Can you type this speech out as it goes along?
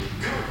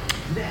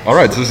All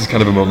right, so this is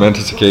kind of a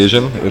momentous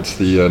occasion. It's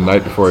the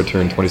night before I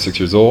turn 26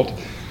 years old,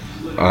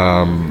 and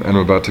I'm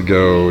about to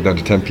go down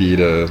to Tempe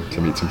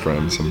to meet some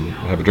friends and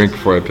have a drink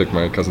before I pick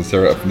my cousin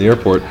Sarah up from the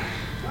airport.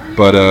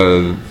 But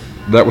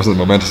that wasn't a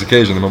momentous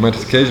occasion. The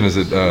momentous occasion is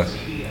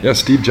that,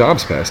 Steve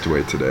Jobs passed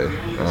away today.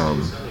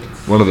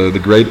 One of the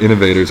great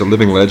innovators, a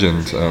living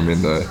legend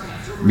in the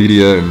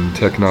media and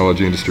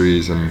technology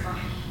industries. And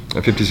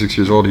at 56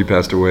 years old, he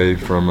passed away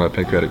from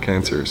pancreatic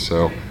cancer.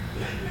 So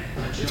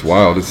it's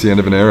wild. It's the end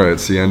of an era.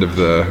 It's the end of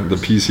the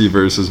PC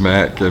versus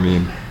Mac. I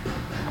mean,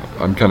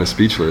 I'm kind of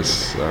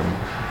speechless.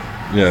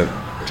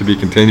 To be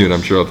continued.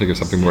 I'm sure I'll think of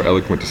something more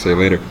eloquent to say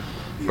later,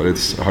 but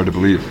it's hard to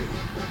believe.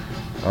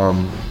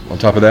 On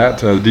top of that,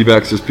 the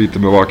D-backs just beat the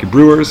Milwaukee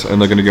Brewers, and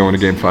they're going to go into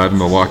Game 5 in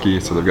Milwaukee,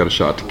 so they've got a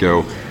shot to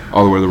go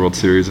all the way to the World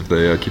Series if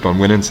they keep on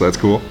winning, so that's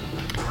cool.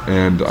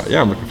 And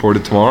I'm looking forward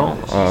to tomorrow.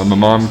 My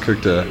mom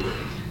cooked a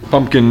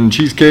pumpkin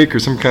cheesecake or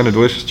some kind of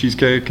delicious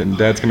cheesecake, and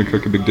Dad's going to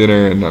cook a big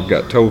dinner, and I've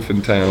got Toph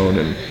in town,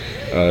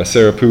 and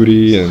Sarah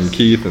Pooty, and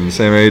Keith, and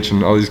Sam H.,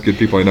 and all these good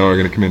people I know are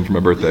going to come in for my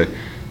birthday,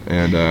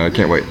 and I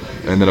can't wait.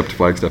 And then up to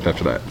Flagstaff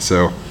after that.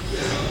 So,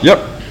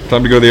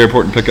 time to go to the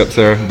airport and pick up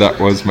Sarah. That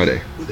was my day.